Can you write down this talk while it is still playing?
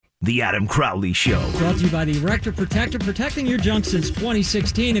The Adam Crowley Show. Brought to you by the Erector Protector, protecting your junk since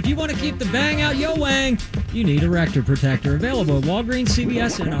 2016. If you want to keep the bang out yo wang, you need Erector Protector. Available at Walgreens,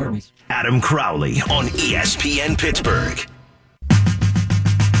 CVS, and Arby's. Adam Crowley on ESPN Pittsburgh.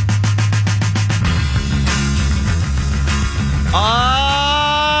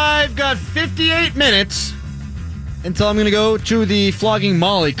 I've got 58 minutes until I'm going to go to the Flogging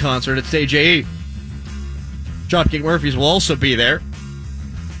Molly concert at Stage AE. Dropkick Murphys will also be there.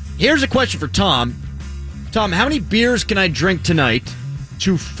 Here's a question for Tom. Tom, how many beers can I drink tonight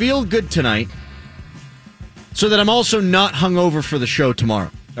to feel good tonight so that I'm also not hungover for the show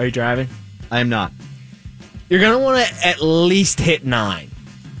tomorrow? Are you driving? I am not. You're going to want to at least hit 9.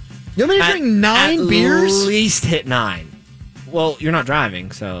 You want me to drink 9 beers? At least hit 9. Well, you're not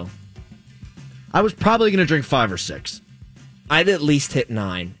driving, so... I was probably going to drink 5 or 6. I'd at least hit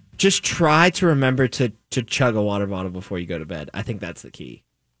 9. Just try to remember to chug a water bottle before you go to bed. I think that's the key.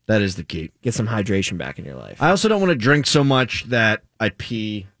 That is the key. Get some hydration back in your life. I also don't want to drink so much that I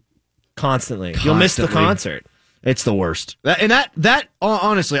pee constantly. You'll miss the concert. It's the worst. That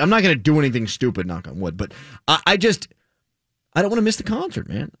honestly, I'm not going to do anything stupid, knock on wood, but I don't want to miss the concert,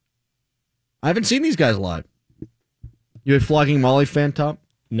 man. I haven't seen these guys live. You a Flogging Molly fan, Tom?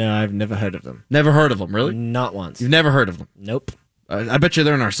 No, I've never heard of them. Never heard of them, really? Not once. You've never heard of them? Nope. I bet you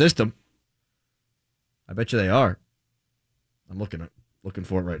they're in our system. I bet you they are. I'm looking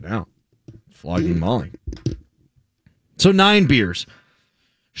for it right now. Flogging Molly. So 9 beers.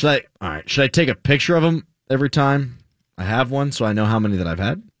 Should I take a picture of them every time I have one so I know how many that I've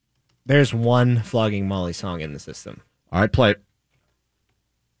had? There's one Flogging Molly song in the system. All right, play it.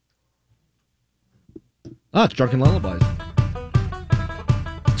 Oh, it's Drunken Lullabies.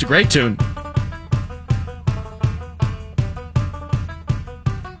 It's a great tune.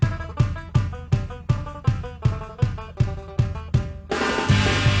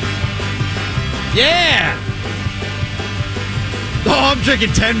 Yeah! Oh, I'm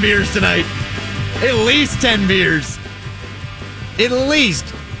drinking 10 beers tonight. At least 10 beers. At least.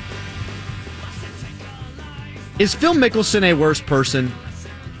 Is Phil Mickelson a worse person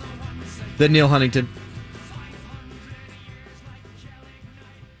than Neil Huntington?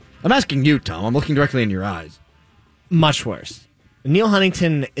 I'm asking you, Tom. I'm looking directly in your eyes. Much worse. Neil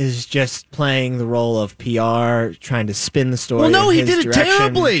Huntington is just playing the role of PR, trying to spin the story. Well, no, in he his did it direction.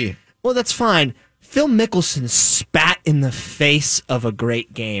 terribly. Well, that's fine. Phil Mickelson spat in the face of a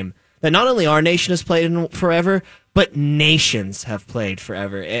great game that not only our nation has played in forever, but nations have played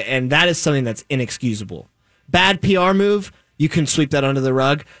forever. And that is something that's inexcusable. Bad PR move, you can sweep that under the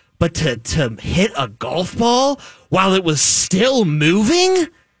rug. But to hit a golf ball while it was still moving,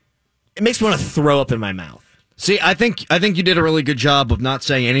 it makes me want to throw up in my mouth. See, I think you did a really good job of not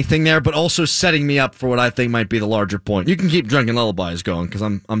saying anything there, but also setting me up for what I think might be the larger point. You can keep Drunken Lullabies going, because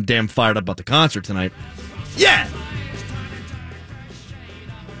I'm damn fired up about the concert tonight. Yeah!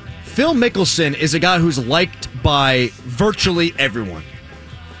 Phil Mickelson is a guy who's liked by virtually everyone.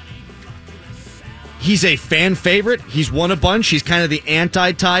 He's a fan favorite. He's won a bunch. He's kind of the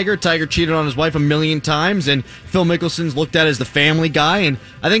anti-Tiger. Tiger cheated on his wife 1,000,000 times, and Phil Mickelson's looked at as the family guy, and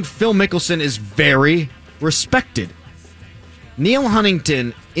I think Phil Mickelson is very respected. Neil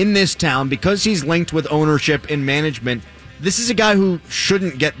Huntington in this town, because he's linked with ownership and management, this is a guy who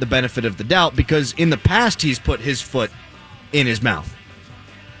shouldn't get the benefit of the doubt, because in the past he's put his foot in his mouth.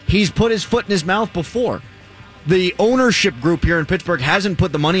 He's put his foot in his mouth before. The ownership group here in Pittsburgh hasn't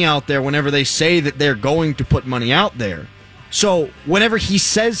put the money out there whenever they say that they're going to put money out there. So whenever he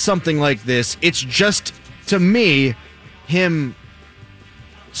says something like this, it's just, to me, him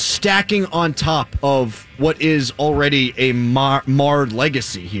stacking on top of what is already a marred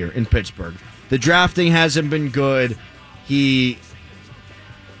legacy here in Pittsburgh. The drafting hasn't been good. He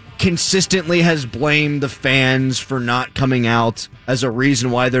consistently has blamed the fans for not coming out as a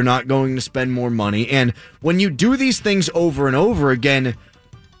reason why they're not going to spend more money. And when you do these things over and over again,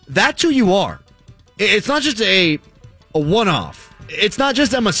 that's who you are. It's not just a one-off. It's not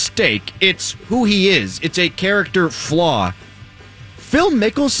just a mistake. It's who he is. It's a character flaw. Phil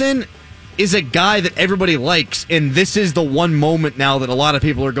Mickelson is a guy that everybody likes, and this is the one moment now that a lot of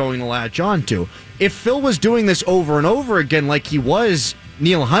people are going to latch on to. If Phil was doing this over and over again like he was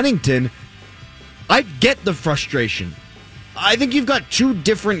Neil Huntington, I get the frustration. I think you've got two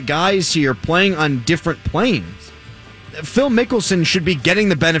different guys here playing on different planes. Phil Mickelson should be getting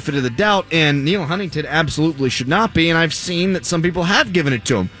the benefit of the doubt, and Neil Huntington absolutely should not be, and I've seen that some people have given it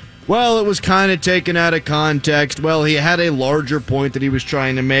to him. Well, it was kind of taken out of context. Well, he had a larger point that he was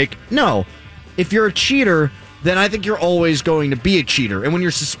trying to make. No. If you're a cheater, then I think you're always going to be a cheater. And when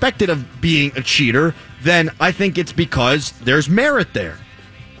you're suspected of being a cheater, then I think it's because there's merit there.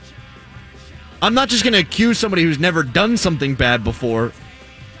 I'm not just going to accuse somebody who's never done something bad before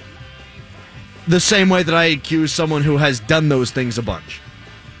the same way that I accuse someone who has done those things a bunch.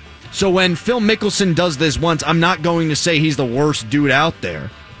 So when Phil Mickelson does this once, I'm not going to say he's the worst dude out there.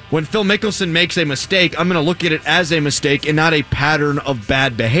 When Phil Mickelson makes a mistake, I'm going to look at it as a mistake and not a pattern of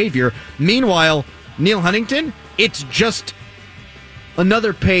bad behavior. Meanwhile, Neil Huntington, it's just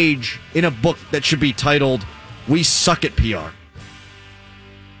another page in a book that should be titled, We Suck at PR.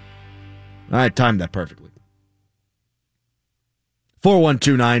 I timed that perfectly.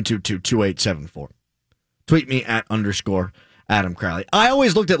 412-922-2874. Tweet me at _Adam Crowley. I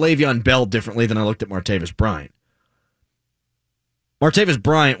always looked at Le'Veon Bell differently than I looked at Martavis Bryant. Martavis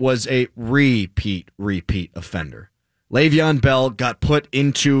Bryant was a repeat offender. Le'Veon Bell got put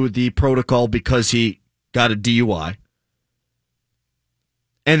into the protocol because he got a DUI.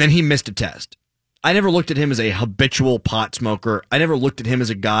 And then he missed a test. I never looked at him as a habitual pot smoker. I never looked at him as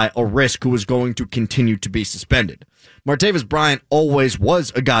a guy, a risk, who was going to continue to be suspended. Martavis Bryant always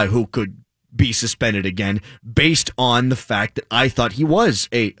was a guy who could be suspended again based on the fact that I thought he was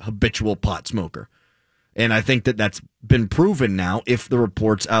a habitual pot smoker. And I think that that's been proven now if the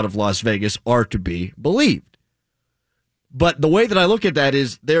reports out of Las Vegas are to be believed. But the way that I look at that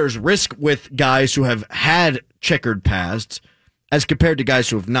is there's risk with guys who have had checkered pasts as compared to guys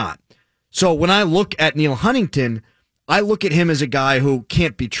who have not. So when I look at Neil Huntington, I look at him as a guy who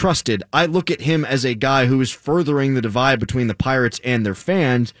can't be trusted. I look at him as a guy who is furthering the divide between the Pirates and their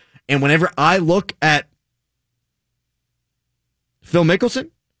fans. And whenever I look at Phil Mickelson,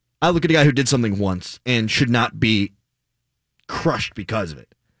 I look at a guy who did something once and should not be crushed because of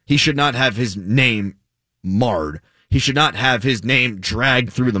it. He should not have his name marred. He should not have his name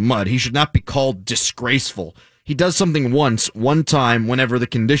dragged through the mud. He should not be called disgraceful. He does something once, one time, whenever the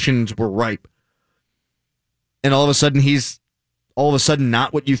conditions were ripe. And all of a sudden, he's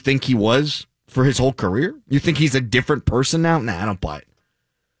not what you think he was for his whole career? You think he's a different person now? Nah, I don't buy it.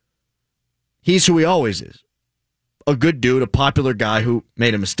 He's who he always is. A good dude, a popular guy who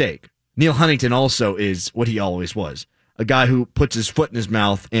made a mistake. Neil Huntington also is what he always was. A guy who puts his foot in his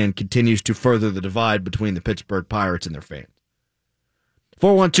mouth and continues to further the divide between the Pittsburgh Pirates and their fans.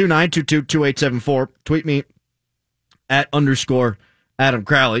 412-922-2874. Tweet me at _Adam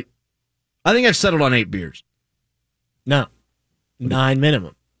Crowley. I think I've settled on 8 beers. No. 9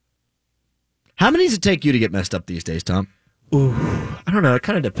 minimum. How many does it take you to get messed up these days, Tom? Ooh, I don't know. It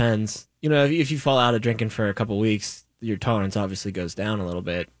kind of depends. You know, if you fall out of drinking for a couple weeks, your tolerance obviously goes down a little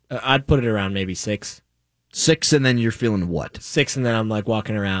bit. I'd put it around maybe 6. 6, and then you're feeling what? 6, and then I'm like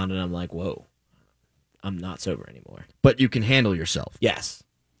walking around and I'm like, whoa, I'm not sober anymore. But you can handle yourself. Yes.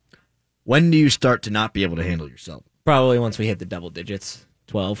 When do you start to not be able to handle yourself? Probably once we hit the double digits,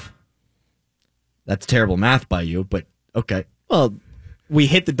 12. That's terrible math by you, but okay. Well, we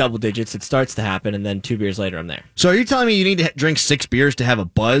hit the double digits, it starts to happen, and then 2 beers later, I'm there. So are you telling me you need to drink 6 beers to have a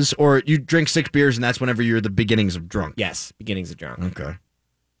buzz, or you drink 6 beers and that's whenever you're the beginnings of drunk? Yes, beginnings of drunk. Okay.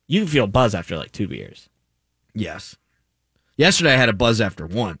 You feel buzz after like 2 beers. Yes. Yesterday I had a buzz after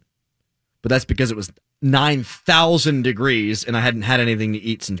 1, but that's because it was 9,000 degrees and I hadn't had anything to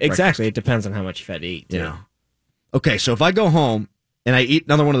eat since Exactly. breakfast. It depends on how much you've had to eat, too. Yeah. Okay, so if I go home and I eat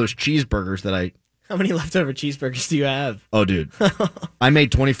another one of those cheeseburgers that I... How many leftover cheeseburgers do you have? Oh, dude. I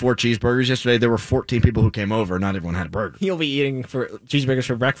made 24 cheeseburgers yesterday. There were 14 people who came over. Not everyone had a burger. You'll be eating cheeseburgers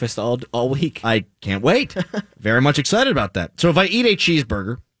for breakfast all week. I can't wait. Very much excited about that. So if I eat a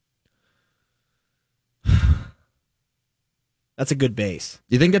cheeseburger... That's a good base.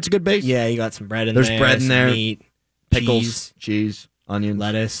 You think that's a good base? Yeah, you got some bread in there. There's bread in some there. Meat, Pickles, cheese, onions.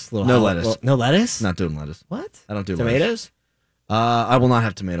 lettuce. No lettuce. No lettuce? Not doing lettuce. What? I don't do Tomatoes? lettuce. I will not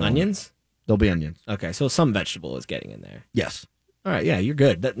have tomato. Onions? There'll be onions. Okay, so some vegetable is getting in there. Yes. All right, yeah, you're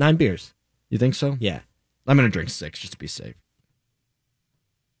good. 9 beers. You think so? Yeah. I'm going to drink 6 just to be safe.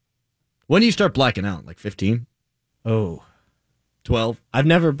 When do you start blacking out? Like 15? Oh. 12? I've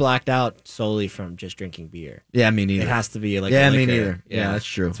never blacked out solely from just drinking beer. Yeah, me neither. It has to be like Yeah, a me liquor. neither. Yeah, that's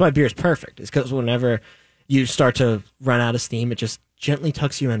true. That's why beer is perfect. It's because whenever you start to run out of steam, it just gently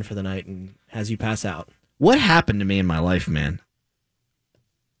tucks you in for the night and has you pass out. What happened to me in my life, man?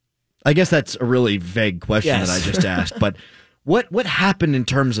 I guess that's a really vague question Yes. that I just asked, but what happened in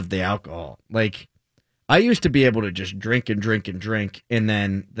terms of the alcohol? Like, I used to be able to just drink and drink and drink, and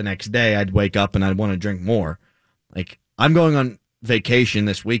then the next day I'd wake up and I'd want to drink more. Like, I'm going on vacation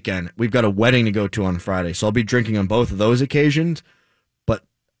this weekend. We've got a wedding to go to on Friday, so I'll be drinking on both of those occasions, but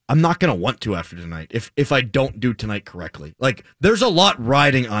I'm not going to want to after tonight if I don't do tonight correctly. Like, there's a lot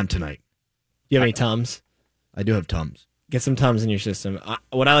riding on tonight. Do you have any Tums? I do have Tums. Get some Tums in your system.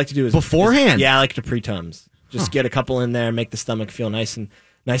 What I like to do is Beforehand? Yeah, I like to pre-Tums. Just get a couple in there, make the stomach feel nice and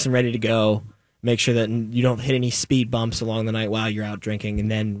ready to go. Make sure that you don't hit any speed bumps along the night while you're out drinking,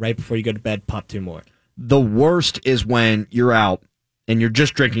 and then right before you go to bed, pop 2 more. The worst is when you're out and you're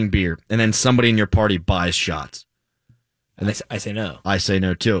just drinking beer, and then somebody in your party buys shots. And I say no. I say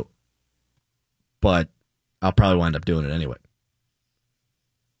no too. But I'll probably wind up doing it anyway.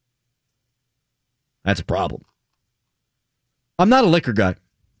 That's a problem. I'm not a liquor guy.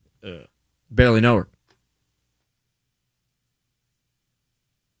 Barely know her.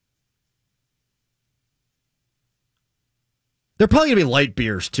 They're probably going to be light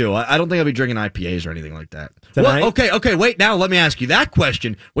beers, too. I don't think I'll be drinking IPAs or anything like that. Well, okay, wait. Now, let me ask you that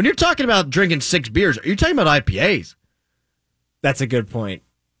question. When you're talking about drinking 6 beers, are you talking about IPAs? That's a good point.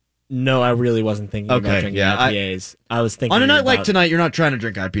 No, I really wasn't thinking about drinking IPAs. I was thinking on a night like tonight, you're not trying to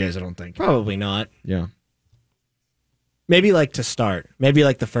drink IPAs, I don't think. Probably not. Yeah. Maybe like to start. Maybe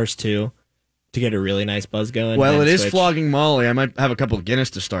like the first 2 to get a really nice buzz going. Well, it is flogging Molly. I might have a couple of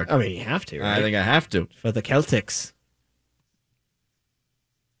Guinness to start. I mean, you have to, right? I think I have to. For the Celtics.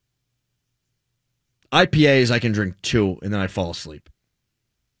 IPAs, I can drink 2, and then I fall asleep.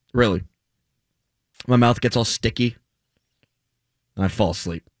 Really. My mouth gets all sticky, and I fall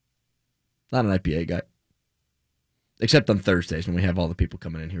asleep. Not an IPA guy. Except on Thursdays when we have all the people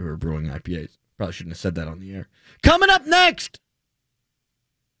coming in here who are brewing IPAs. Probably shouldn't have said that on the air. Coming up next!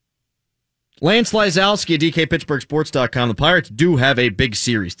 Lance Lysowski at DKPittsburghSports.com. The Pirates do have a big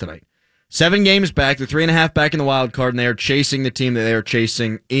series tonight. 7 games back. They're 3.5 back in the wild card, and they are chasing the team that they are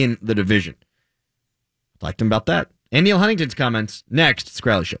chasing in the division. Talked to him about that. And Neil Huntington's comments next. It's the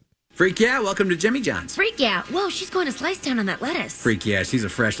Crowley Show. Freak yeah, welcome to Jimmy John's. Freak yeah. Whoa, she's going to Slice Town on that lettuce. Freak yeah, she's a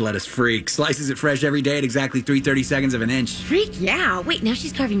fresh lettuce freak. Slices it fresh every day at exactly 3/32 of an inch. Freak yeah. Wait, now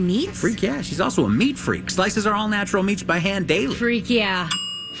she's carving meats? Freak yeah, she's also a meat freak. Slices are all natural meats by hand daily. Freak yeah.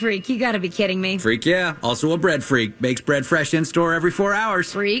 Freak, you gotta be kidding me. Freak yeah, also a bread freak. Bakes bread fresh in store every 4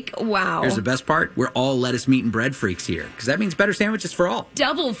 hours. Freak, wow. Here's the best part. We're all lettuce, meat, and bread freaks here. Because that means better sandwiches for all.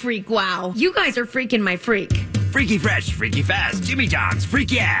 Double freak, wow. You guys are freaking my freak. Freaky fresh, freaky fast, Jimmy John's,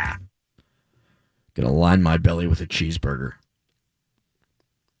 freak yeah. Gonna line my belly with a cheeseburger.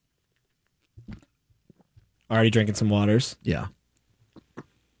 Already drinking some waters. Yeah.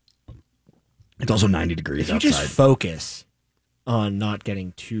 It's also 90 degrees If you outside. just focus on not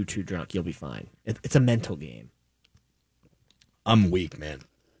getting too drunk, you'll be fine. It's a mental game. I'm weak, man.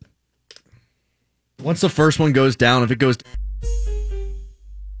 Once the first one goes down, if it goes...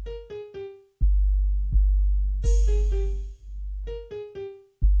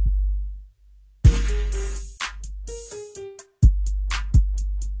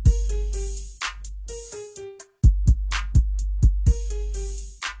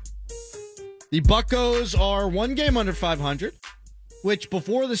 The Buccos are 1 game under 500, which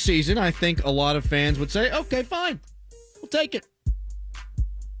before the season, I think a lot of fans would say, okay, fine. We'll take it.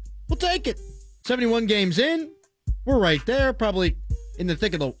 We'll take it. 71 games in. We're right there, probably in the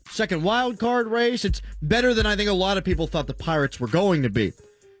thick of the second wild card race. It's better than I think a lot of people thought the Pirates were going to be.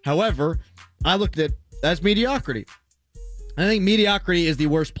 However, I looked at it as mediocrity. I think mediocrity is the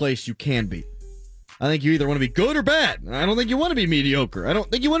worst place you can be. I think you either want to be good or bad. I don't think you want to be mediocre. I don't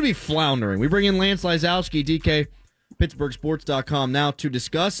think you want to be floundering. We bring in Lance Lysowski, DK, PittsburghSports.com now to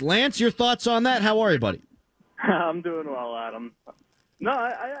discuss. Lance, your thoughts on that? How are you, buddy? I'm doing well, Adam. No,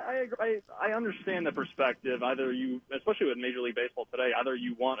 I understand the perspective. Either you, especially with Major League Baseball today, either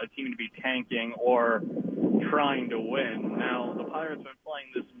you want a team to be tanking or trying to win. Now, the Pirates have been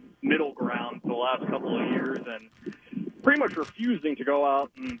playing this middle ground for the last couple of years and pretty much refusing to go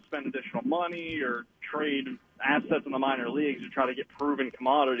out and spend additional money or trade assets in the minor leagues to try to get proven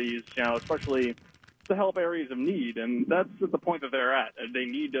commodities, especially to help areas of need. And that's at the point that they're at. They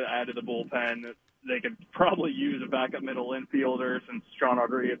need to add to the bullpen. They could probably use a backup middle infielder since Sean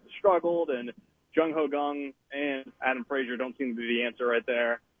Rodriguez has struggled, and Jung Ho Gung and Adam Frazier don't seem to be the answer right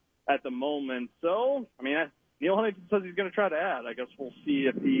there at the moment. So, Neil Huntington says he's going to try to add. I guess we'll see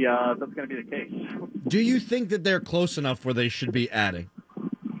if that's going to be the case. Do you think that they're close enough where they should be adding?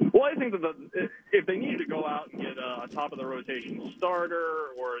 Well, I think that if they needed to go out and get a top-of-the-rotation starter,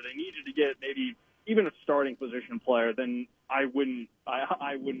 or they needed to get maybe even a starting position player, then I wouldn't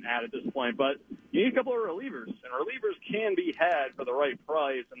add at this point. But you need a couple of relievers, and relievers can be had for the right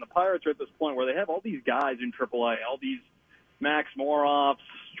price. And the Pirates are at this point where they have all these guys in AAA, all these Max Moroffs,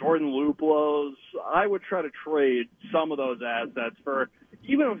 Jordan Luplos. I would try to trade some of those assets for,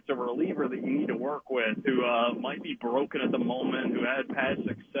 even if it's a reliever that you need to work with, who might be broken at the moment, who had past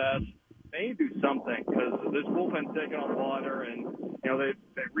success. They need to do something, because this bullpen's taking on water, and they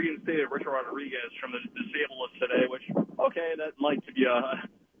reinstated Richard Rodriguez from the disabled list today, which, okay, that might give you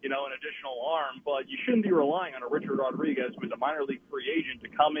an additional arm, but you shouldn't be relying on a Richard Rodriguez, who's a minor league free agent, to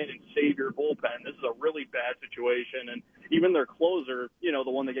come in and save your bullpen. This is a really bad situation, and even their closer,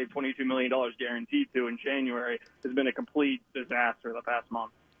 the one they gave $22 million guaranteed to in January, has been a complete disaster the past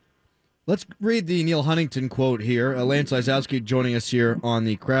month. Let's read the Neil Huntington quote here. Lance Lysowski joining us here on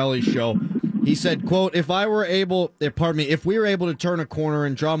the Crowley Show. He said, quote, if we were able to turn a corner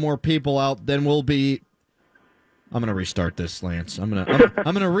and draw more people out, then we'll be... I'm going to restart this, Lance. I'm going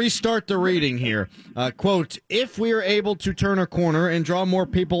to restart the reading here. Quote, if we are able to turn a corner and draw more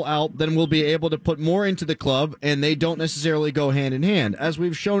people out, then we'll be able to put more into the club, and they don't necessarily go hand in hand. As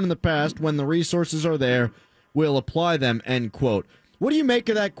we've shown in the past, when the resources are there, we'll apply them, end quote. What do you make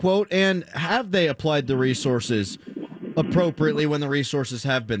of that quote, and have they applied the resources appropriately when the resources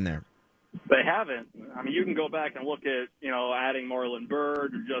have been there? They haven't. I mean, you can go back and look at, adding Marlon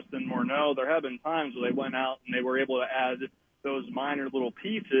Byrd or Justin Morneau. There have been times where they went out and they were able to add those minor little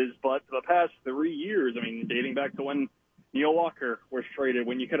pieces, but for the past 3 years, I mean, dating back to when Neil Walker was traded,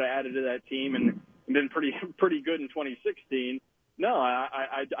 when you could have added to that team and been pretty good in 2016, no,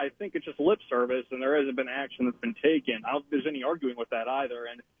 I think it's just lip service, and there hasn't been action that's been taken. I don't think there's any arguing with that either.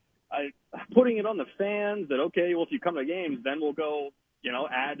 And putting it on the fans that, okay, well, if you come to games, then we'll go,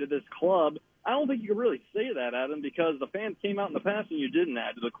 add to this club. I don't think you can really say that, Adam, because the fans came out in the past and you didn't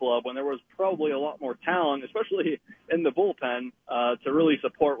add to the club when there was probably a lot more talent, especially in the bullpen, to really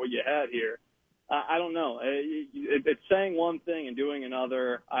support what you had here. I don't know. It's saying one thing and doing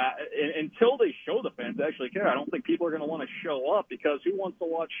another. Until they show the fans they actually care, I don't think people are going to want to show up, because who wants to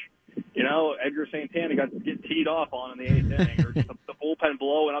watch, Edgar Santana get teed off on in the 8th inning, or the bullpen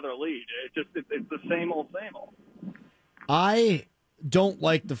blow another lead. It's the same old, same old. I don't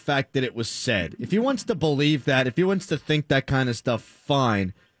like the fact that it was said. If he wants to believe that, if he wants to think that kind of stuff,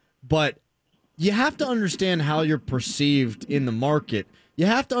 fine. But you have to understand how you're perceived in the market. You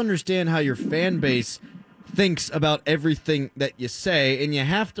have to understand how your fan base thinks about everything that you say, and you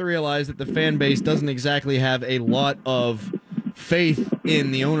have to realize that the fan base doesn't exactly have a lot of faith in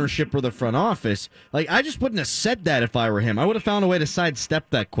the ownership or the front office. Like, I just wouldn't have said that if I were him. I would have found a way to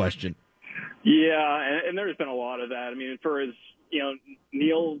sidestep that question. Yeah, and there's been a lot of that. I mean, for his,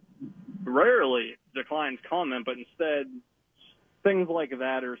 Neil rarely declines comment, but instead things like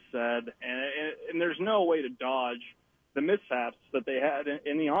that are said, and there's no way to dodge the mishaps that they had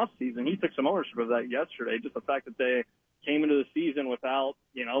in the offseason. He took some ownership of that yesterday, just the fact that they came into the season without,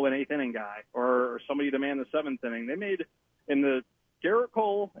 an 8th inning guy or somebody to man the 7th inning. They made, in the Garrett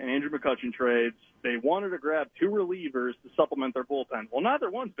Cole and Andrew McCutchen trades, they wanted to grab 2 relievers to supplement their bullpen. Well, neither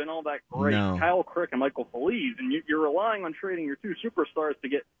one's been all that great. No. Kyle Crick and Michael Feliz, and you're relying on trading your 2 superstars to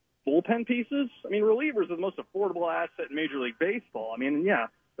get bullpen pieces. I mean, relievers are the most affordable asset in Major League Baseball. I mean, yeah,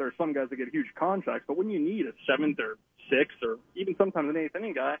 there are some guys that get huge contracts, but when you need a 7th or 6th or even sometimes an 8th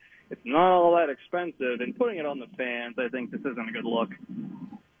inning guy, it's not all that expensive. And putting it on the fans, I think this isn't a good look.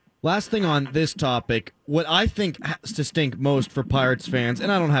 Last thing on this topic, what I think has to stink most for Pirates fans,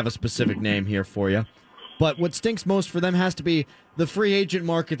 and I don't have a specific name here for you, but what stinks most for them has to be the free agent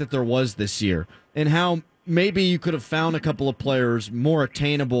market that there was this year, and how maybe you could have found a couple of players more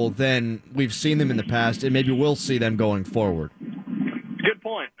attainable than we've seen them in the past, and maybe we'll see them going forward. Good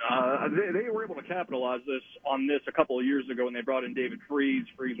point. They were able to capitalize on this a couple of years ago when they brought in David Freese.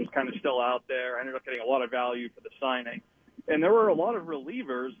 Freese was kind of still out there. Ended up getting a lot of value for the signing. And there were a lot of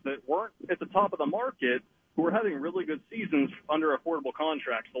relievers that weren't at the top of the market who were having really good seasons under affordable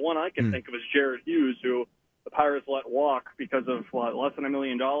contracts. The one I can think of is Jared Hughes, who the Pirates let walk because of less than $1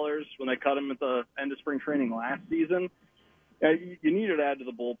 million when they cut him at the end of spring training last season. You needed to add to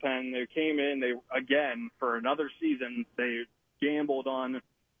the bullpen. They came in, again, for another season, they gambled on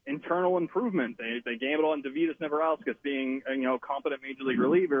internal improvement. They gambled on Davidas Neverauskas being a competent major league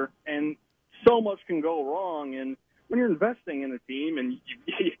reliever, and so much can go wrong. And when you're investing in a team and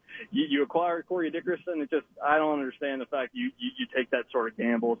you acquire Corey Dickerson, I don't understand the fact you take that sort of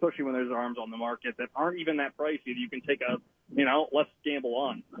gamble, especially when there's arms on the market that aren't even that pricey that you can take a less gamble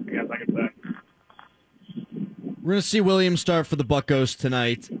on, I guess I could say. We're going to see Williams start for the Buccos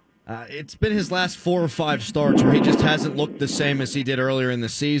tonight. It's been his last 4 or 5 starts where he just hasn't looked the same as he did earlier in the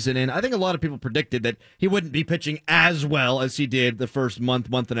season, and I think a lot of people predicted that he wouldn't be pitching as well as he did the first month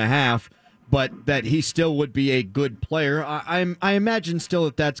and a half, but that he still would be a good player. I imagine still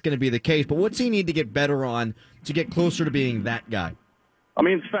that that's going to be the case, but what's he need to get better on to get closer to being that guy? I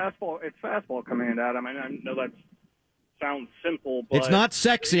mean, it's fastball command, Adam. I know that's sounds simple, but It's not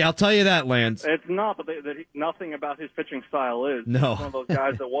sexy, I'll tell you that, Lance. It's not, but nothing about his pitching style is. No. He's one of those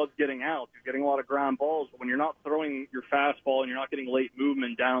guys that was getting out. He's getting a lot of ground balls, but when you're not throwing your fastball and you're not getting late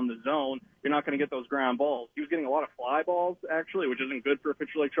movement down the zone, you're not going to get those ground balls. He was getting a lot of fly balls, actually, which isn't good for a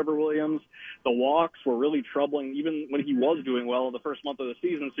pitcher like Trevor Williams. The walks were really troubling, even when he was doing well in the first month of the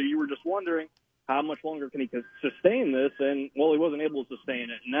season, so you were just wondering, how much longer can he sustain this? And, well, he wasn't able to sustain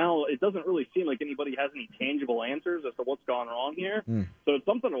it. Now it doesn't really seem like anybody has any tangible answers as to what's gone wrong here. So it's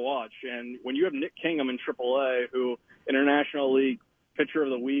something to watch. And when you have Nick Kingham in AAA, who International League Pitcher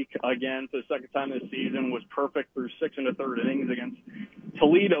of the Week again for the second time this season, was perfect through 6 1/3 innings against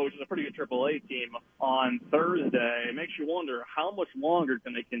Toledo, which is a pretty good AAA team, on Thursday, it makes you wonder how much longer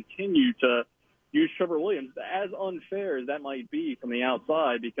can they continue to use Trevor Williams, as unfair as that might be from the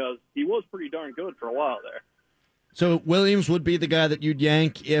outside, because he was pretty darn good for a while there. So Williams would be the guy that you'd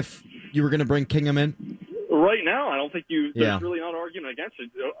yank if you were going to bring Kingham in? Right now, I don't think there's really not an argument against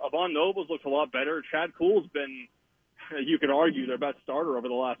it. Avon Nobles looks a lot better. Chad Kuhl's been, you could argue, their best starter over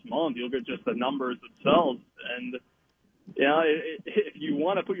the last month. You look at just the numbers themselves, and if you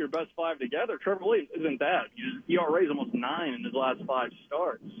want to put your best five together, Trevor Williams isn't that. His ERA is almost 9 in his last 5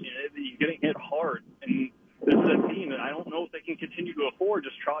 starts. He's getting hit hard, and this is a team that I don't know if they can continue to afford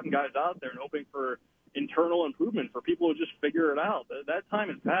just trotting guys out there and hoping for internal improvement for people who just figure it out. That time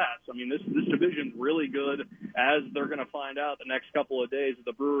has passed. I mean, this division's really good, as they're going to find out the next couple of days with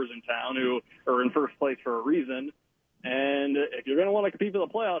the Brewers in town, who are in first place for a reason. And if you're going to want to compete for the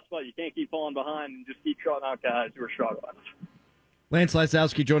playoff spot, you can't keep falling behind and just keep shutting out guys who are struggling. Lance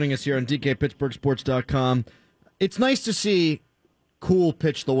Lysowski joining us here on DKPittsburghSports.com. It's nice to see Kuhl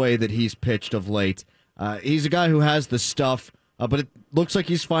pitch the way that he's pitched of late. He's a guy who has the stuff, but it looks like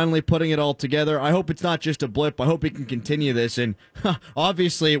he's finally putting it all together. I hope it's not just a blip. I hope he can continue this, and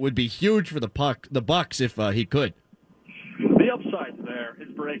obviously it would be huge for the Bucks if he could. The upside's there. His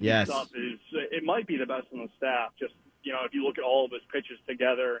breaking stuff is, it might be the best on the staff. Just, if you look at all of his pitches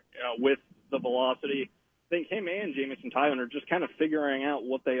together, with the velocity, I think him and Jamison Tynan are just kind of figuring out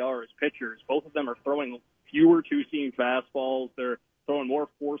what they are as pitchers. Both of them are throwing fewer two-seam fastballs. They're throwing more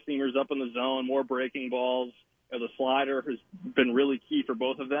four-seamers up in the zone, more breaking balls. The slider has been really key for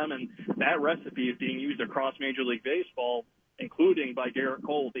both of them, and that recipe is being used across Major League Baseball, including by Garrett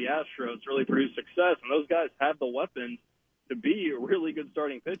Cole with the Astros, to really produce success. And those guys have the weapons to be really good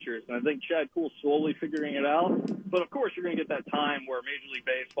starting pitchers. And I think Chad Kuhl's slowly figuring it out. But, of course, you're going to get that time where Major League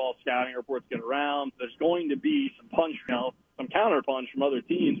Baseball scouting reports get around. There's going to be some some counterpunch from other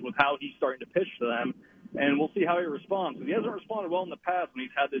teams with how he's starting to pitch to them. And we'll see how he responds. Because he hasn't responded well in the past when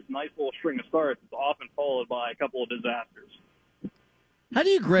he's had this nice little string of starts. It's often followed by a couple of disasters. How do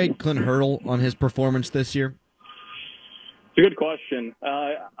you grade Clint Hurdle on his performance this year? It's a good question.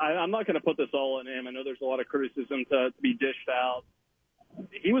 I'm not going to put this all on him. I know there's a lot of criticism to be dished out.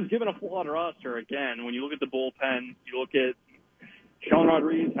 He was given a flawed roster again. When you look at the bullpen, you look at Sean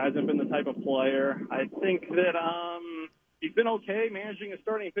Rodriguez hasn't been the type of player. I think that he's been okay managing his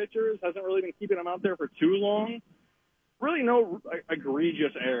starting pitchers, hasn't really been keeping them out there for too long. Really no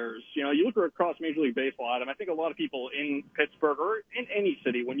egregious errors. You look across Major League Baseball, Adam, I think a lot of people in Pittsburgh or in any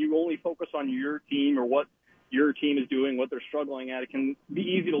city, when you only focus on your team or what your team is doing, what they're struggling at, it can be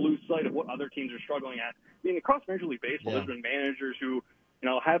easy to lose sight of what other teams are struggling at. I mean, across Major League Baseball, there's been managers who,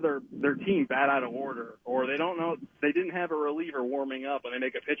 have their team bat out of order, or they don't know, they didn't have a reliever warming up when they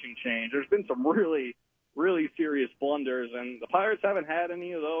make a pitching change. There's been some really, really serious blunders, and the Pirates haven't had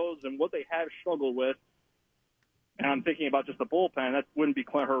any of those, and what they have struggled with, and I'm thinking about just the bullpen, that wouldn't be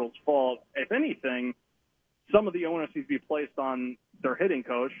Clint Hurdle's fault. If anything, some of the onus needs to be placed on their hitting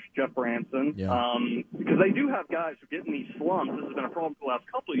coach, Jeff Branson, because they do have guys who get in these slumps. This has been a problem for the last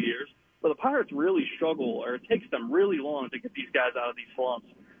couple of years, but the Pirates really struggle, or it takes them really long to get these guys out of these slumps.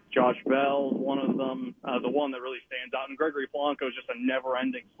 Josh Bell, one of them, the one that really stands out, and Gregory Polanco is just a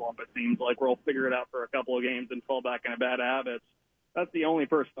never-ending slump, it seems like, where he'll figure it out for a couple of games and fall back into bad habits. That's the only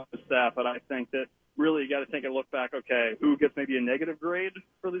person on the staff that I think that really you got to take a look back, okay, who gets maybe a negative grade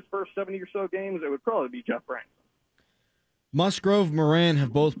for these first 70 or so games? It would probably be Jeff Branson. Musgrove, Moran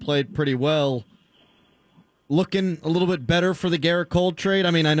have both played pretty well. Looking a little bit better for the Garrett Cole trade.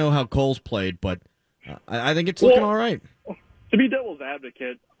 I mean, I know how Cole's played, but I think it's looking all right. To be devil's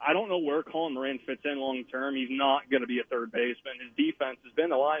advocate, I don't know where Colin Moran fits in long term. He's not going to be a third baseman. His defense has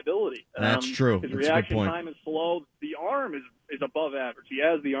been a liability. That's true. His That's reaction time is slow. The arm is above average. He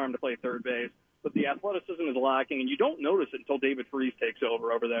has the arm to play third base, but the athleticism is lacking, and you don't notice it until David Freese takes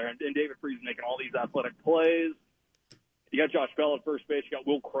over there. And David Freese is making all these athletic plays. You got Josh Bell at first base. You got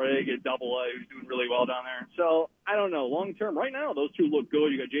Will Craig at Double-A, who's doing really well down there. So, I don't know. Long term, right now, those two look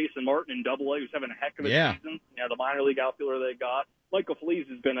good. You got Jason Martin in Double-A, who's having a heck of a season. You know, the minor league outfielder they got. Michael Feliz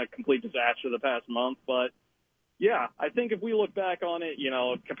has been a complete disaster the past month. But, yeah, I think if we look back on it, you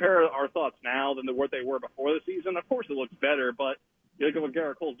know, compare our thoughts now than what they were before the season, of course it looks better. But you look at what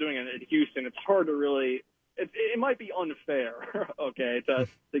Garrett Cole's doing in Houston, it's hard to really – it might be unfair, okay, to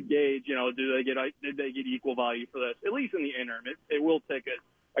gauge, you know, did they get equal value for this? At least in the interim. It will take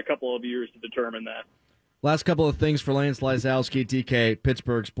a couple of years to determine that. Last couple of things for Lance Lysowski, DK,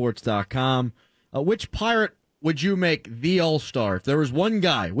 PittsburghSports.com. Which Pirate would you make the All-Star? If there was one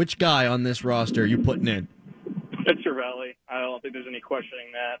guy, which guy on this roster are you putting in? It's Cervelli. I don't think there's any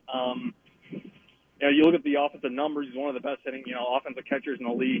questioning that. You know, you look at the offensive numbers, he's one of the best hitting, you know, offensive catchers in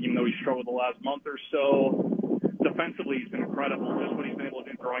the league, even though he struggled the last month or so. Defensively, he's been incredible. Just what he's been able to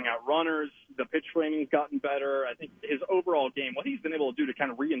do throwing out runners. The pitch framing's gotten better. I think his overall game, what he's been able to do to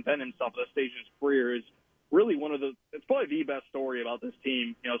kind of reinvent himself at this stage in his career is really it's probably the best story about this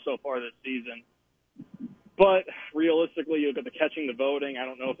team, you know, so far this season. But realistically, you look at the catching, the voting, I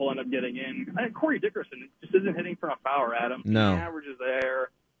don't know if he'll end up getting in. I think Corey Dickerson just isn't hitting from a power, Adam. No. The average is there.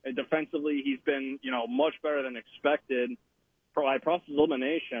 And defensively, he's been, you know, much better than expected. By process of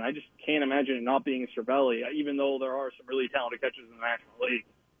elimination, I just can't imagine it not being Cervelli, even though there are some really talented catchers in the National League.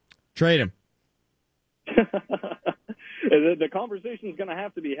 Trade him. The conversation's going to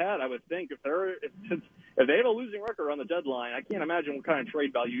have to be had, I would think. If they have a losing record on the deadline, I can't imagine what kind of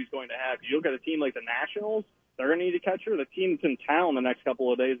trade value he's going to have. You look at a team like the Nationals, they're going to need a catcher. The teams in town the next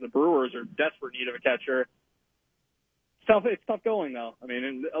couple of days, the Brewers, are desperate need of a catcher. It's tough going, though. I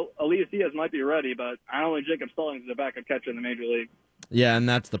mean, Elias Diaz might be ready, but I don't think Jacob Stallings is a backup catcher in the Major League. Yeah, and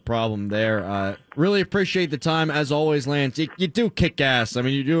that's the problem there. Really appreciate the time, as always, Lance. You do kick ass. I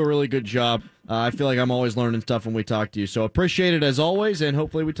mean, you do a really good job. I feel like I'm always learning stuff when we talk to you. So appreciate it, as always, and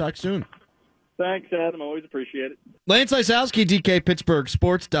hopefully we talk soon. Thanks, Adam. Always appreciate it. Lance Lysowski, DK,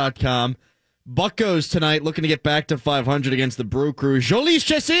 PittsburghSports.com. Buccos tonight looking to get back to 500 against the Brew Crew. Jolies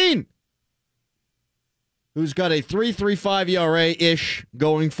Chassin, who's got a 3.35 ERA-ish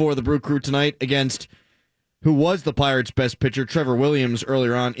going for the Brew Crew tonight against who was the Pirates' best pitcher, Trevor Williams,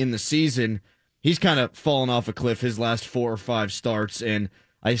 earlier on in the season. He's kind of fallen off a cliff his last 4 or 5 starts, and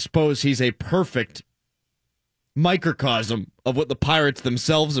I suppose he's a perfect microcosm of what the Pirates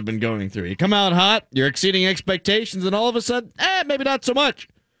themselves have been going through. You come out hot, you're exceeding expectations, and all of a sudden, maybe not so much.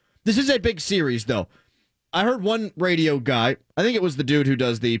 This is a big series, though. I heard one radio guy, I think it was the dude who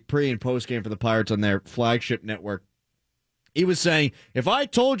does the pre- and post-game for the Pirates on their flagship network. He was saying, if I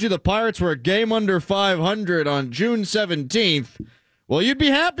told you the Pirates were a game under 500 on June 17th, well, you'd be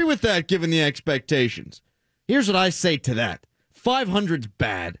happy with that given the expectations. Here's what I say to that. 500's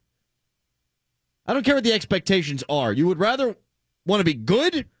bad. I don't care what the expectations are. You would rather want to be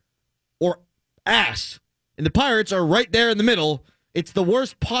good or ass. And the Pirates are right there in the middle. It's the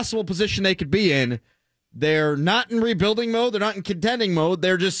worst possible position they could be in. They're not in rebuilding mode. They're not in contending mode.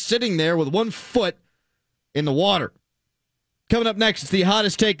 They're just sitting there with one foot in the water. Coming up next, it's the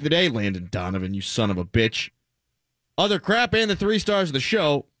hottest take of the day. Landon Donovan, you son of a bitch. Other crap and the 3 stars of the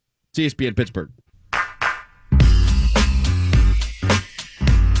show. It's ESPN Pittsburgh.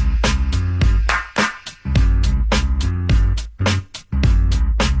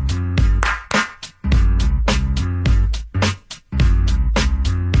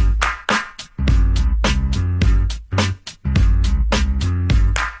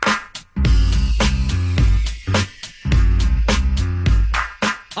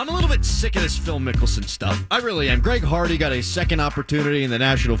 Sick of this Phil Mickelson stuff. I really am. Greg Hardy got a second opportunity in the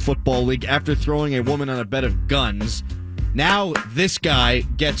National Football League after throwing a woman on a bed of guns. Now this guy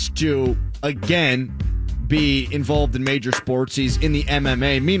gets to, again, be involved in major sports. He's in the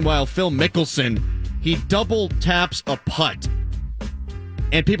MMA. Meanwhile, Phil Mickelson, he double taps a putt.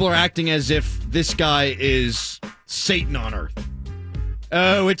 And people are acting as if this guy is Satan on earth.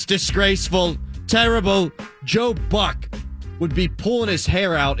 Oh, it's disgraceful. Terrible. Joe Buck would be pulling his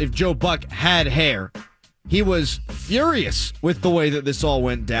hair out if Joe Buck had hair. He was furious with the way that this all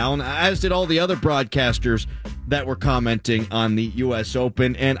went down, as did all the other broadcasters that were commenting on the U.S.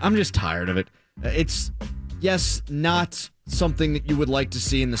 Open, and I'm just tired of it. It's, yes, not something that you would like to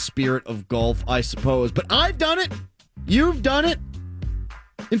see in the spirit of golf, I suppose, but I've done it. You've done it.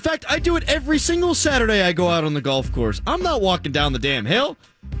 In fact, I do it every single Saturday I go out on the golf course. I'm not walking down the damn hill.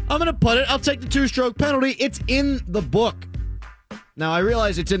 I'm going to putt it. I'll take the 2-stroke penalty. It's in the book. Now, I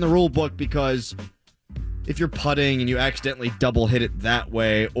realize it's in the rule book because if you're putting and you accidentally double hit it that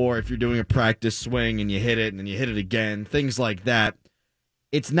way, or if you're doing a practice swing and you hit it and then you hit it again, things like that,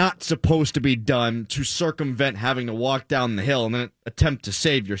 it's not supposed to be done to circumvent having to walk down the hill and then attempt to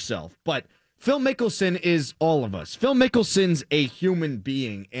save yourself. But Phil Mickelson is all of us. Phil Mickelson's a human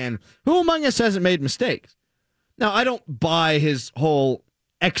being, and who among us hasn't made mistakes? Now, I don't buy his whole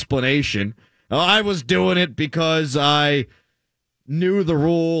explanation. Oh, I was doing it because I knew the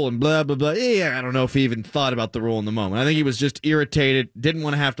rule and blah, blah, blah. Yeah, I don't know if he even thought about the rule in the moment. I think he was just irritated, didn't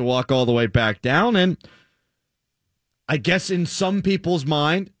want to have to walk all the way back down, and I guess in some people's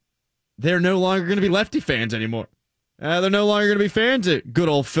mind, they're no longer going to be lefty fans anymore. They're no longer going to be fans of good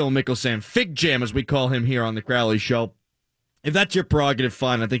old Phil Mickelson. Fig Jam, as we call him here on the Crowley Show. If that's your prerogative,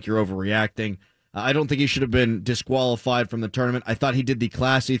 fine. I think you're overreacting. I don't think he should have been disqualified from the tournament. I thought he did the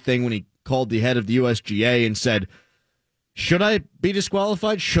classy thing when he called the head of the USGA and said, should I be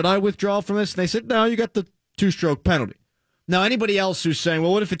disqualified? Should I withdraw from this? And they said, no, you got the 2-stroke penalty. Now, anybody else who's saying,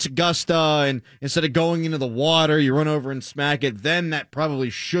 well, what if it's Augusta and instead of going into the water, you run over and smack it, then that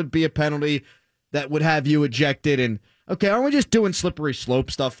probably should be a penalty that would have you ejected. And, okay, aren't we just doing slippery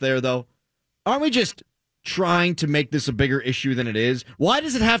slope stuff there, though? Aren't we just trying to make this a bigger issue than it is? Why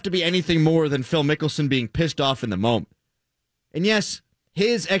does it have to be anything more than Phil Mickelson being pissed off in the moment? And yes,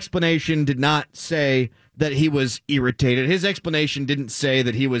 his explanation did not say that he was irritated. His explanation didn't say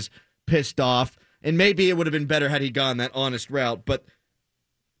that he was pissed off. And maybe it would have been better had he gone that honest route, but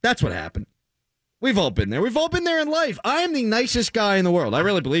that's what happened. We've all been there. We've all been there in life. I am the nicest guy in the world. I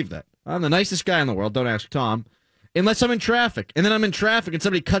really believe that. I'm the nicest guy in the world. Don't ask Tom. Unless I'm in traffic. And then I'm in traffic and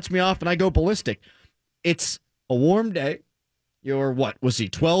somebody cuts me off and I go ballistic. It's a warm day. You're, what was he,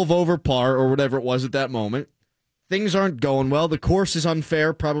 12 over par or whatever it was at that moment. Things aren't going well. The course is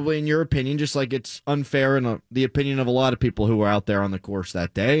unfair, probably in your opinion, just like it's unfair in the opinion of a lot of people who were out there on the course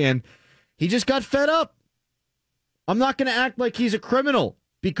that day. And he just got fed up. I'm not going to act like he's a criminal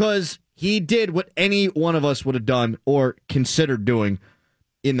because he did what any one of us would have done or considered doing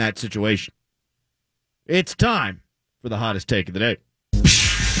in that situation. It's time for the hottest take of the day.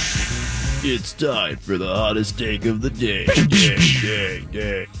 It's time for the hottest take of the day.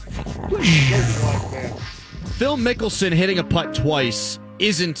 Phil Mickelson hitting a putt twice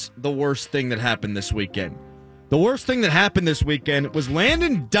isn't the worst thing that happened this weekend. The worst thing that happened this weekend was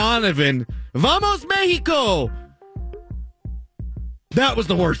Landon Donovan. Vamos, Mexico! That was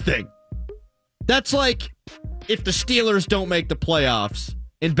the worst thing. That's like if the Steelers don't make the playoffs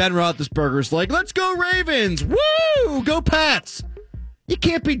and Ben Roethlisberger's like, let's go Ravens! Woo! Go Pats! You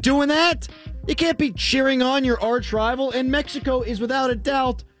can't be doing that. You can't be cheering on your arch rival, and Mexico is without a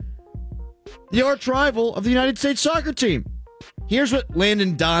doubt the arch rival of the United States soccer team. Here's what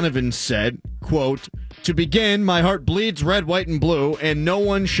Landon Donovan said, quote, "To begin, my heart bleeds red, white, and blue, and no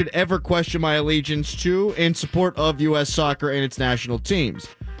one should ever question my allegiance to and support of U.S. soccer and its national teams.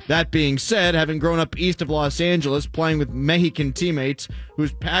 That being said, having grown up east of Los Angeles, playing with Mexican teammates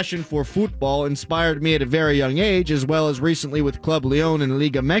whose passion for football inspired me at a very young age, as well as recently with Club Leon and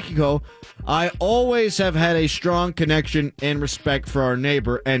Liga Mexico, I always have had a strong connection and respect for our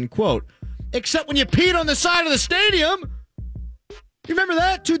neighbor," end quote. Except when you peed on the side of the stadium. You remember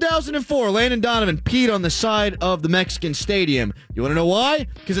that? 2004, Landon Donovan peed on the side of the Mexican stadium. You want to know why?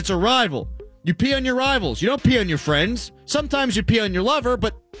 Because it's a rival. You pee on your rivals. You don't pee on your friends. Sometimes you pee on your lover,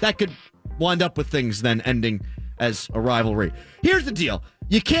 but that could wind up with things then ending as a rivalry. Here's the deal.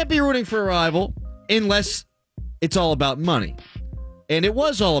 You can't be rooting for a rival unless it's all about money. And it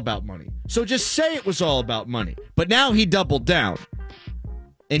was all about money. So just say it was all about money. But now he doubled down.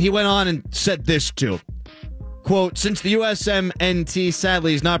 And he went on and said this too. Quote, "Since the USMNT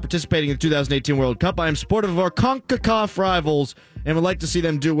sadly is not participating in the 2018 World Cup, I am supportive of our CONCACAF rivals and would like to see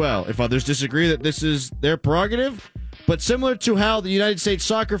them do well. If others disagree that this is their prerogative, but similar to how the United States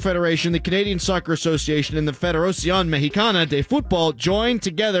Soccer Federation, the Canadian Soccer Association, and the Federación Mexicana de Fútbol joined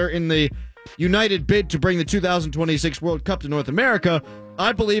together in the united bid to bring the 2026 World Cup to North America,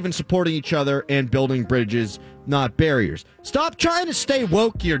 I believe in supporting each other and building bridges, not barriers." Stop trying to stay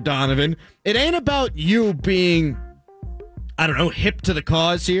woke here, Donovan. It ain't about you being, I don't know, hip to the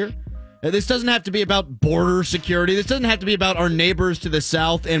cause here. This doesn't have to be about border security. This doesn't have to be about our neighbors to the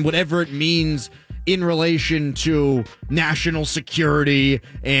south and whatever it means in relation to national security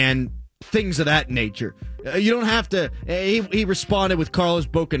and things of that nature. You don't have to. He responded with Carlos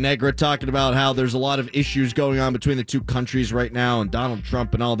Bocanegra talking about how there's a lot of issues going on between the two countries right now and Donald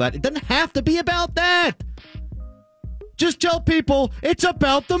Trump and all that. It doesn't have to be about that. Just tell people it's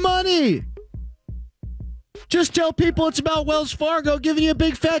about the money. Just tell people it's about Wells Fargo giving you a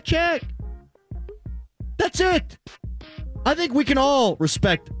big fat check. That's it. I think we can all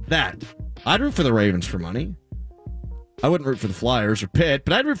respect that. I'd root for the Ravens for money. I wouldn't root for the Flyers or Pitt,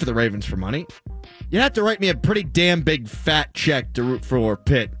 but I'd root for the Ravens for money. you'd have to write me a pretty damn big fat check to root for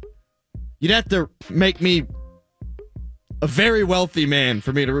Pitt. You'd have to make me a very wealthy man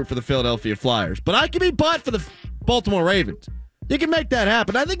for me to root for the Philadelphia Flyers. But I can be bought for the Baltimore Ravens. You can make that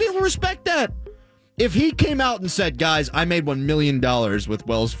happen. I think people respect that. If he came out and said, guys, I made $1 million with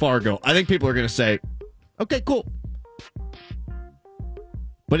Wells Fargo, I think people are going to say, okay, cool.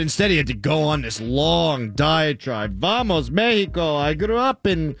 But instead he had to go on this long diatribe. Vamos, Mexico. I grew up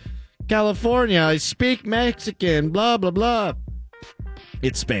in California. I speak Mexican, blah, blah, blah.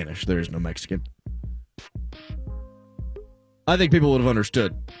 It's Spanish. There is no Mexican. I think people would have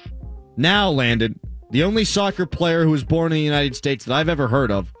understood. Now, Landon, the only soccer player who was born in the United States that I've ever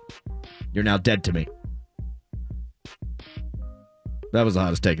heard of, you're now dead to me. That was the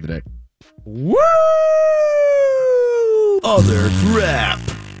hottest take of the day. Woo! Other crap.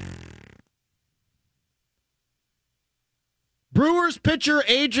 Brewers pitcher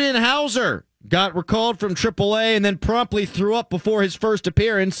Adrian Hauser got recalled from AAA and then promptly threw up before his first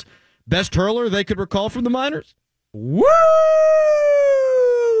appearance. Best hurler they could recall from the minors? Woo!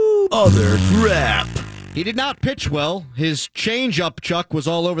 Other crap. He did not pitch well. His change-up chuck was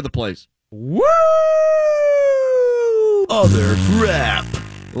all over the place. Woo! Other crap.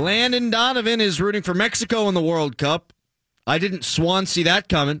 Landon Donovan is rooting for Mexico in the World Cup. I didn't see that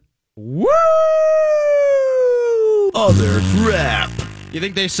coming. Woo! Other crap. You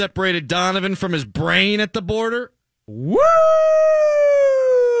think they separated Donovan from his brain at the border? Woo!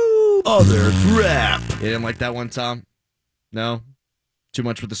 Other crap. You didn't like that one, Tom? No? Too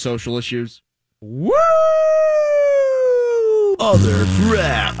much with the social issues? Woo! Other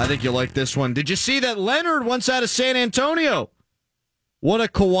crap. I think you'll like this one. Did you see that Leonard once out of San Antonio? What a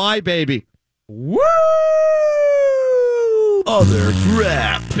Kawhi baby. Woo! Other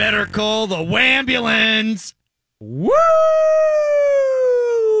crap. Better call the Wambulance. Woo!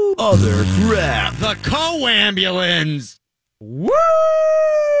 Other crap. The Co-Ambulance. Woo!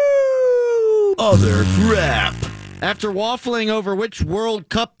 Other crap. After waffling over which World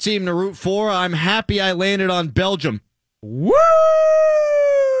Cup team to root for, I'm happy I landed on Belgium. Woo!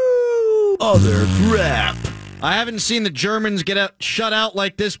 Other crap. I haven't seen the Germans get shut out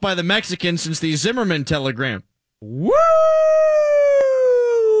like this by the Mexicans since the Zimmerman telegram. Woo!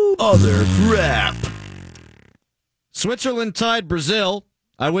 Other crap. Switzerland tied Brazil.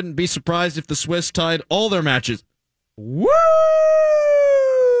 I wouldn't be surprised if the Swiss tied all their matches. Woo!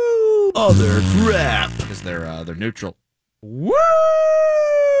 Other crap. Because they're neutral. Woo!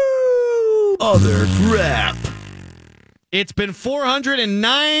 Other crap. It's been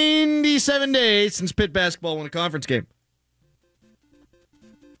 497 days since Pitt basketball won a conference game.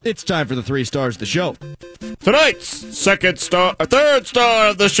 It's time for the 3 stars of the show. Tonight's third star of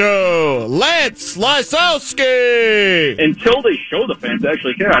the show, Lance Lysowski. Until they show the fans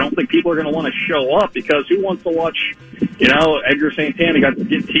actually care, I don't think people are going to want to show up because who wants to watch, Edgar Santana get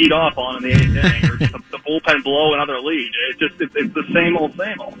teed off on in the 8th inning or the bullpen blow another lead. It's the same old,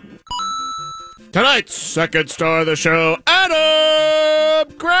 same old. Tonight's second star of the show,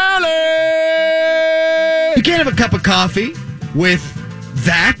 Adam Crowley. You can't have a cup of coffee with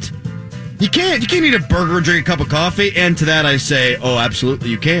that. You can't eat a burger and drink a cup of coffee. And to that I say, oh,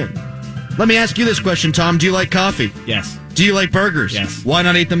 absolutely you can. Let me ask you this question, Tom. Do you like coffee? Yes. Do you like burgers? Yes. Why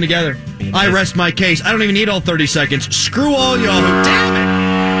not eat them together? I rest my case. I don't even need all 30 seconds. Screw all y'all.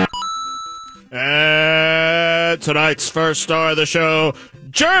 Damn it! And tonight's first star of the show,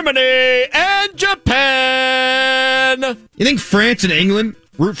 Germany and Japan. You think France and England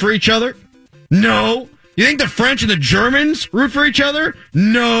root for each other? No. You think the French and the Germans root for each other?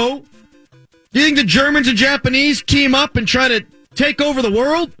 No. You think the Germans and Japanese team up and try to take over the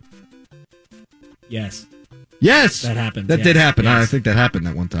world? Yes. Yes. That happened. That yes. did happen. Yes. I think that happened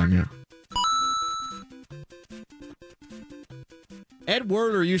that one time, yeah. Ed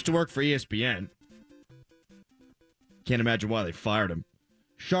Werder used to work for ESPN. Can't imagine why they fired him.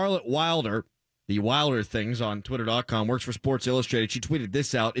 Charlotte Wilder, the Wilder Things on Twitter.com, works for Sports Illustrated. She tweeted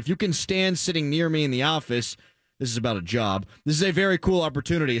this out. If you can stand sitting near me in the office, this is about a job. This is a very cool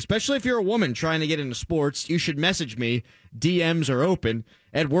opportunity, especially if you're a woman trying to get into sports. You should message me. DMs are open.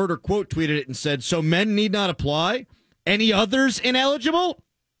 Ed Werder quote tweeted it and said, so men need not apply? Any others ineligible?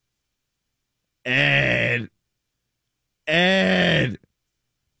 Ed.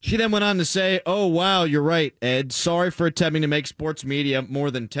 She then went on to say, oh, wow, you're right, Ed. Sorry for attempting to make sports media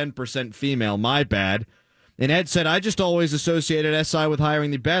more than 10% female. My bad. And Ed said, I just always associated SI with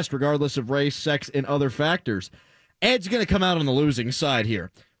hiring the best, regardless of race, sex, and other factors. Ed's going to come out on the losing side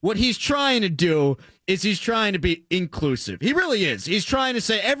here. What he's trying to do is he's trying to be inclusive. He really is. He's trying to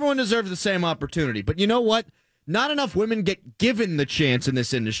say everyone deserves the same opportunity. But you know what? not enough women get given the chance in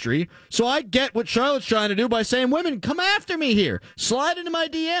this industry. So I get what Charlotte's trying to do by saying, women, come after me here. Slide into my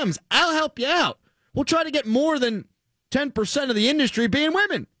DMs. I'll help you out. We'll try to get more than 10% of the industry being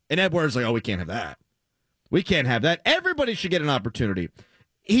women. And Ed Werder's like, oh, we can't have that. We can't have that. Everybody should get an opportunity.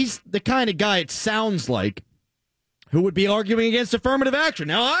 He's the kind of guy, it sounds like, who would be arguing against affirmative action.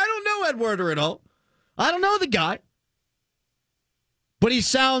 Now, I don't know Ed Werder at all. I don't know the guy. But he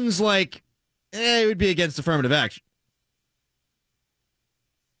sounds like he would be against affirmative action.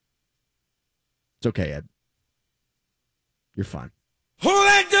 It's okay, Ed. You're fine. Who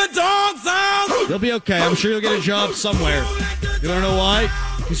let the dogs out? You'll be okay. I'm sure you'll get a job somewhere. You want to know why?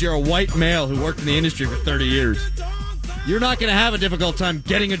 Because you're a white male who worked in the industry for 30 years. You're not going to have a difficult time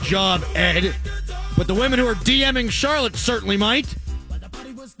getting a job, Ed. But the women who are DMing Charlotte certainly might.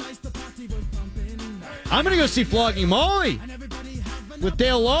 I'm going to go see Flogging Molly with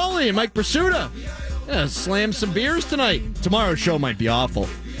Dale Lawley and Mike Pursuta. Yeah, slam some beers tonight. Tomorrow's show might be awful.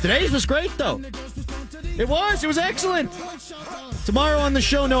 Today's was great, though. It was excellent. Tomorrow on the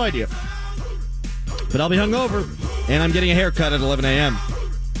show, no idea. But I'll be hungover, and I'm getting a haircut at 11 a.m.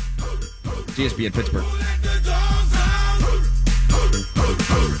 GSP in Pittsburgh.